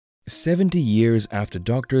70 years after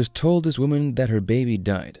doctors told this woman that her baby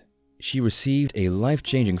died, she received a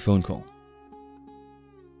life-changing phone call.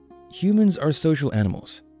 Humans are social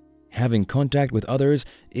animals. Having contact with others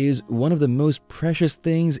is one of the most precious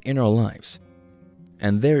things in our lives.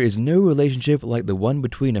 And there is no relationship like the one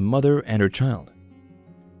between a mother and her child.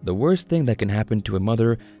 The worst thing that can happen to a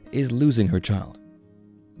mother is losing her child.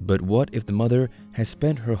 But what if the mother has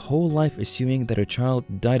spent her whole life assuming that her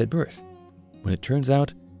child died at birth, when it turns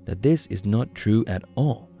out that this is not true at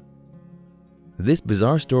all? This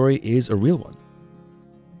bizarre story is a real one.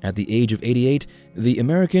 At the age of 88, the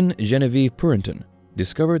American Genevive Purinton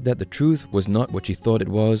discovered that the truth was not what she thought it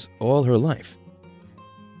was all her life.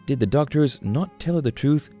 Did the doctors not tell her the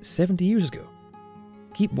truth 70 years ago?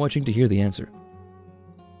 Keep watching to hear the answer.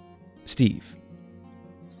 Steve.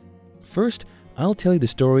 First, I'll tell you the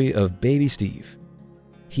story of baby Steve.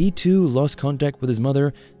 He too lost contact with his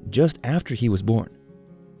mother just after he was born.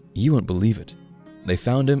 You won't believe it. They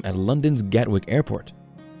found him at London's Gatwick Airport.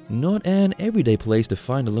 Not an everyday place to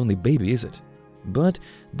find a lonely baby, is it? But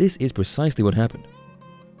this is precisely what happened.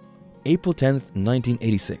 April 10th,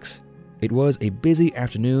 1986. It was a busy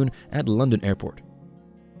afternoon at London Airport.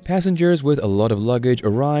 Passengers with a lot of luggage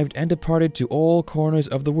arrived and departed to all corners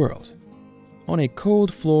of the world. On a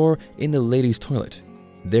cold floor in the ladies' toilet,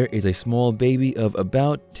 there is a small baby of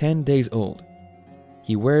about 10 days old.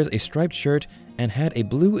 He wears a striped shirt and had a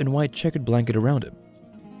blue and white checkered blanket around him.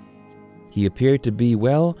 He appeared to be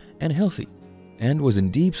well and healthy, and was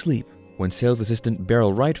in deep sleep when sales assistant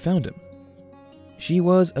Beryl Wright found him. She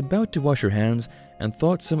was about to wash her hands and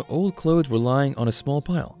thought some old clothes were lying on a small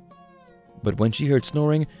pile. But when she heard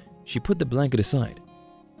snoring, she put the blanket aside.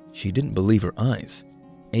 She didn't believe her eyes.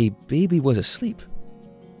 A baby was asleep.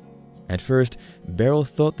 At first, Beryl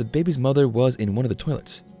thought the baby's mother was in one of the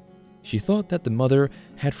toilets. She thought that the mother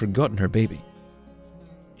had forgotten her baby.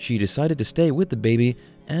 She decided to stay with the baby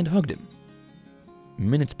and hugged him.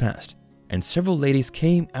 Minutes passed, and several ladies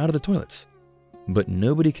came out of the toilets, but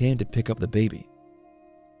nobody came to pick up the baby.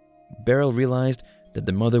 Beryl realized that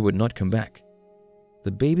the mother would not come back.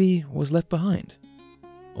 The baby was left behind,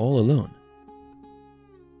 all alone.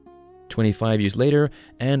 25 years later,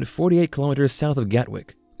 and 48 kilometers south of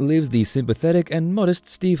Gatwick, lives the sympathetic and modest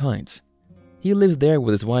Steve Hines. He lives there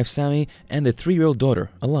with his wife Sammy and their 3-year-old daughter,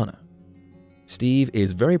 Alana. Steve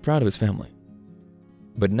is very proud of his family.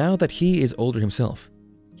 But now that he is older himself,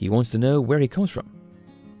 he wants to know where he comes from.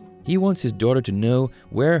 He wants his daughter to know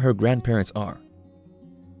where her grandparents are.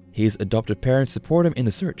 His adoptive parents support him in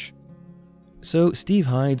the search. So Steve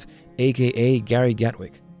Hines, aka Gary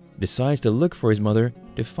Gatwick, decides to look for his mother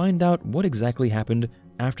to find out what exactly happened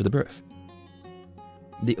after the birth.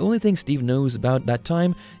 The only thing Steve knows about that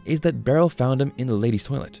time is that Beryl found him in the ladies'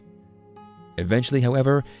 toilet. Eventually,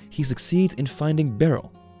 however, he succeeds in finding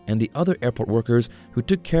Beryl and the other airport workers who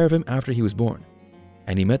took care of him after he was born,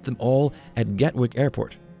 and he met them all at Gatwick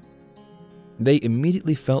Airport. They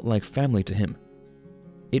immediately felt like family to him.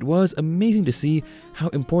 It was amazing to see how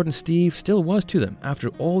important Steve still was to them after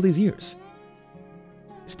all these years.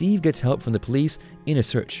 Steve gets help from the police in a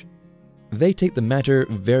search. They take the matter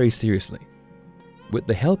very seriously. With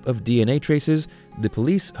the help of DNA traces, the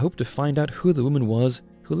police hope to find out who the woman was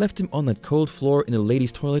who left him on that cold floor in the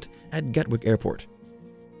ladies' toilet at Gatwick Airport.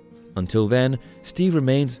 Until then, Steve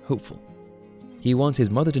remains hopeful. He wants his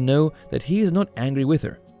mother to know that he is not angry with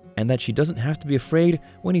her and that she doesn't have to be afraid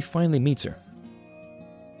when he finally meets her.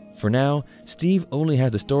 For now, Steve only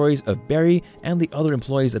has the stories of Barry and the other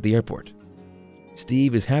employees at the airport.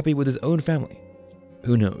 Steve is happy with his own family.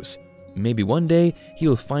 Who knows, maybe one day he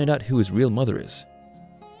will find out who his real mother is.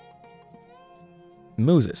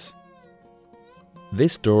 Moses.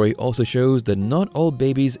 This story also shows that not all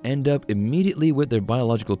babies end up immediately with their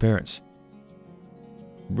biological parents.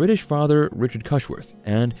 British father Richard Cushworth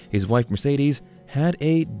and his wife Mercedes had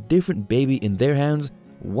a different baby in their hands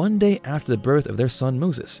one day after the birth of their son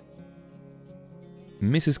Moses.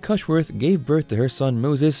 Mrs. Cushworth gave birth to her son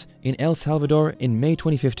Moses in El Salvador in May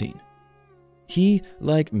 2015. He,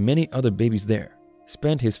 like many other babies there,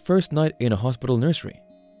 spent his first night in a hospital nursery.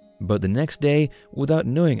 But the next day, without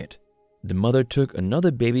knowing it, the mother took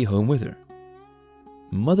another baby home with her.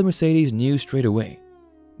 Mother Mercedes knew straight away.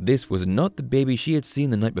 This was not the baby she had seen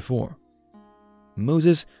the night before.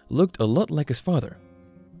 Moses looked a lot like his father,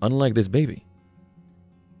 unlike this baby.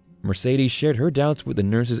 Mercedes shared her doubts with the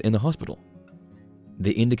nurses in the hospital.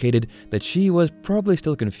 They indicated that she was probably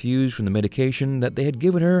still confused from the medication that they had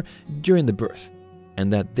given her during the birth,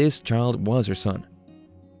 and that this child was her son.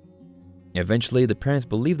 Eventually, the parents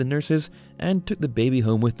believed the nurses and took the baby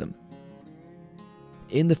home with them.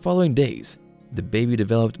 In the following days, the baby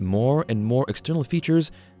developed more and more external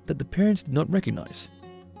features that the parents did not recognize.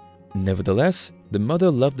 Nevertheless, the mother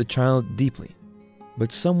loved the child deeply,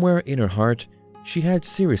 but somewhere in her heart, she had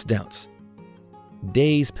serious doubts.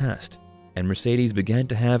 Days passed, and Mercedes began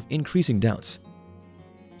to have increasing doubts.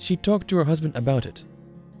 She talked to her husband about it.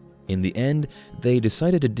 In the end, they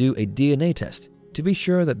decided to do a DNA test to be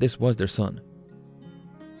sure that this was their son.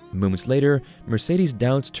 Moments later, Mercedes'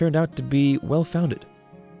 doubts turned out to be well-founded.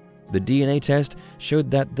 The DNA test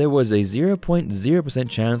showed that there was a 0.0%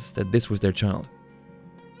 chance that this was their child.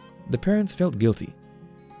 The parents felt guilty,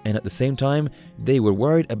 and at the same time, they were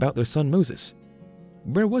worried about their son Moses.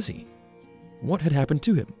 Where was he? What had happened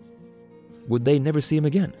to him? Would they never see him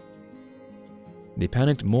again? They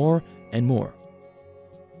panicked more and more.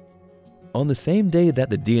 On the same day that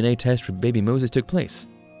the DNA test for baby Moses took place,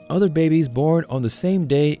 other babies born on the same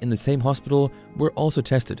day in the same hospital were also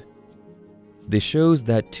tested. This shows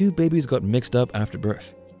that 2 babies got mixed up after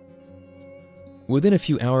birth. Within a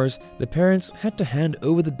few hours, the parents had to hand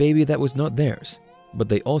over the baby that was not theirs, but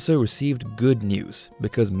they also received good news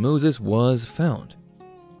because Moses was found.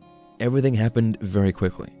 Everything happened very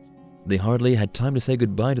quickly. They hardly had time to say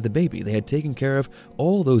goodbye to the baby they had taken care of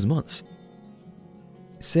all those months.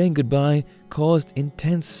 Saying goodbye caused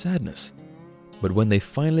intense sadness, but when they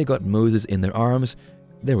finally got Moses in their arms,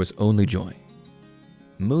 there was only joy.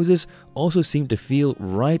 Moses also seemed to feel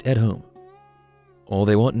right at home. All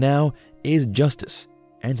they want now is justice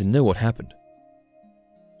and to know what happened.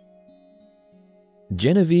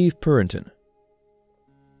 Genevive Purinton.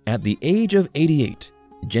 At the age of 88,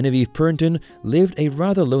 Genevive Purinton lived a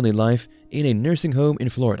rather lonely life in a nursing home in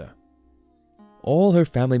Florida. All her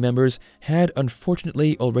family members had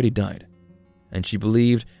unfortunately already died, and she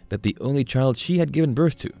believed that the only child she had given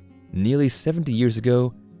birth to, nearly 70 years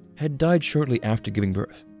ago, had died shortly after giving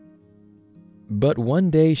birth. But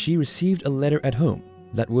one day she received a letter at home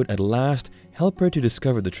that would at last help her to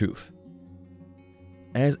discover the truth.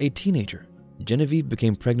 As a teenager, Genevieve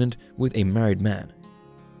became pregnant with a married man.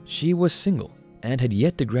 She was single and had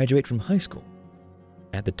yet to graduate from high school.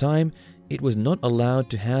 At the time, it was not allowed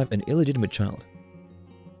to have an illegitimate child.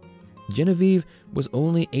 Genevieve was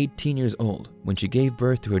only 18 years old when she gave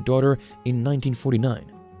birth to her daughter in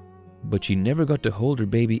 1949, but she never got to hold her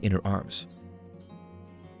baby in her arms.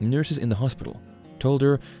 Nurses in the hospital told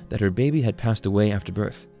her that her baby had passed away after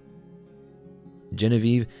birth.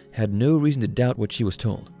 Genevieve had no reason to doubt what she was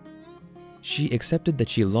told. She accepted that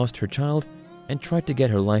she lost her child and tried to get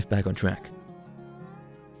her life back on track.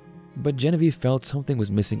 But Genevieve felt something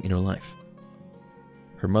was missing in her life.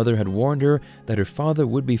 Her mother had warned her that her father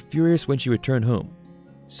would be furious when she returned home,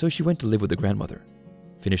 so she went to live with her grandmother,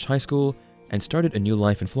 finished high school, and started a new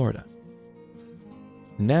life in Florida.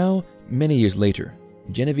 Now, many years later,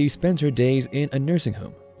 Genevieve spends her days in a nursing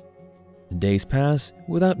home. Days pass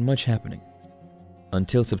without much happening,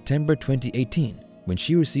 until September 2018, when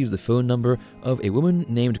she receives the phone number of a woman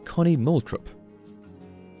named Connie Moulthrop.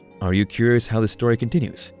 Are you curious how the story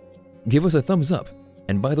continues? Give us a thumbs up,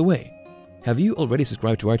 and by the way, have you already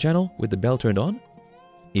subscribed to our channel with the bell turned on?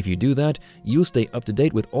 If you do that, you'll stay up to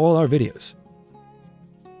date with all our videos.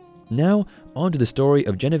 Now, on to the story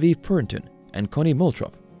of Genevive Purinton and Connie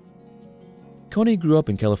Moulthrop. Connie grew up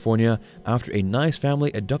in California after a nice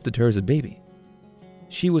family adopted her as a baby.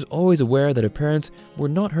 She was always aware that her parents were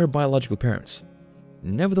not her biological parents.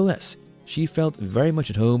 Nevertheless, she felt very much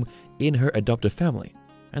at home in her adoptive family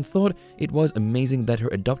and thought it was amazing that her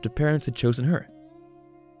adoptive parents had chosen her.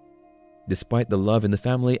 Despite the love in the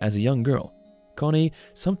family as a young girl, Connie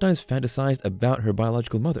sometimes fantasized about her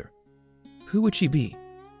biological mother. Who would she be?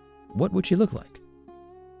 What would she look like?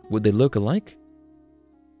 Would they look alike?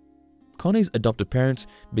 Connie's adoptive parents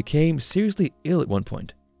became seriously ill at one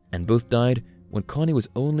point, and both died when Connie was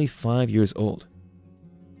only 5 years old.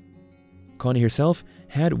 Connie herself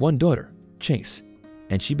had one daughter, Chase,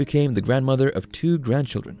 and she became the grandmother of 2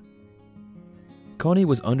 grandchildren. Connie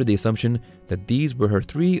was under the assumption that these were her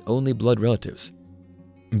 3 only blood relatives.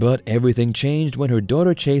 But everything changed when her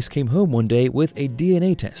daughter Chase came home one day with a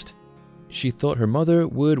DNA test. She thought her mother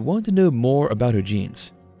would want to know more about her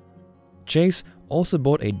genes. Chase also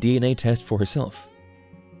bought a DNA test for herself.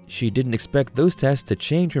 She didn't expect those tests to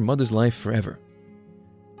change her mother's life forever.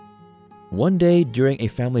 One day during a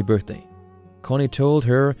family birthday, Connie told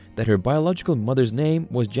her that her biological mother's name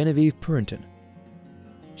was Genevive Purinton.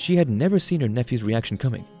 She had never seen her nephew's reaction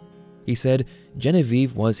coming. He said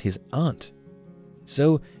Genevieve was his aunt.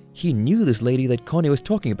 So he knew this lady that Connie was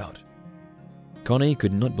talking about. Connie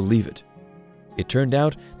could not believe it. It turned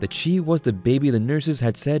out that she was the baby the nurses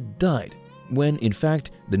had said died, when in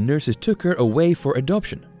fact the nurses took her away for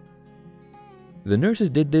adoption. The nurses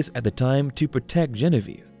did this at the time to protect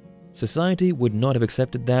Genevieve, Society would not have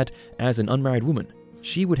accepted that, as an unmarried woman,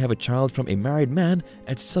 she would have a child from a married man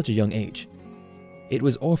at such a young age. It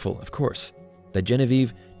was awful, of course, that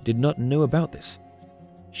Genevieve did not know about this.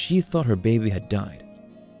 She thought her baby had died.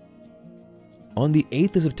 On the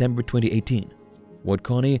 8th of September 2018, what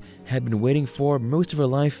Connie had been waiting for most of her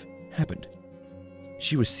life happened.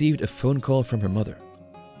 She received a phone call from her mother.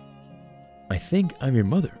 "I think I'm your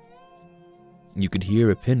mother." You could hear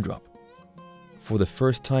a pin drop. For the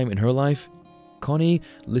first time in her life, Connie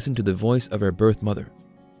listened to the voice of her birth mother.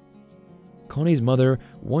 Connie's mother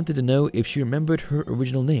wanted to know if she remembered her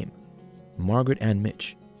original name, Margaret Ann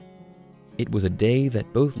Mitch. It was a day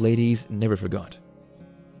that both ladies never forgot.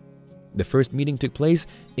 The first meeting took place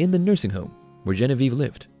in the nursing home where Genevieve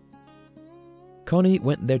lived. Connie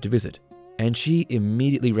went there to visit, and she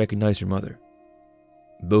immediately recognized her mother.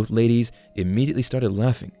 Both ladies immediately started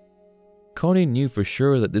laughing. Connie knew for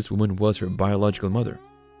sure that this woman was her biological mother,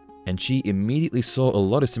 and she immediately saw a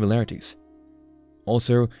lot of similarities.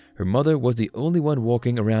 Also, her mother was the only one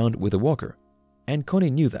walking around with a walker, and Connie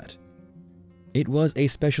knew that. It was a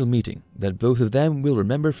special meeting that both of them will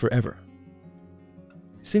remember forever.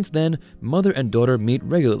 Since then, mother and daughter meet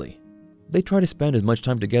regularly. They try to spend as much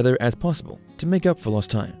time together as possible to make up for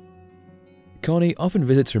lost time. Connie often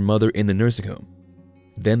visits her mother in the nursing home.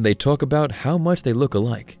 Then they talk about how much they look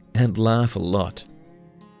alike and laugh a lot.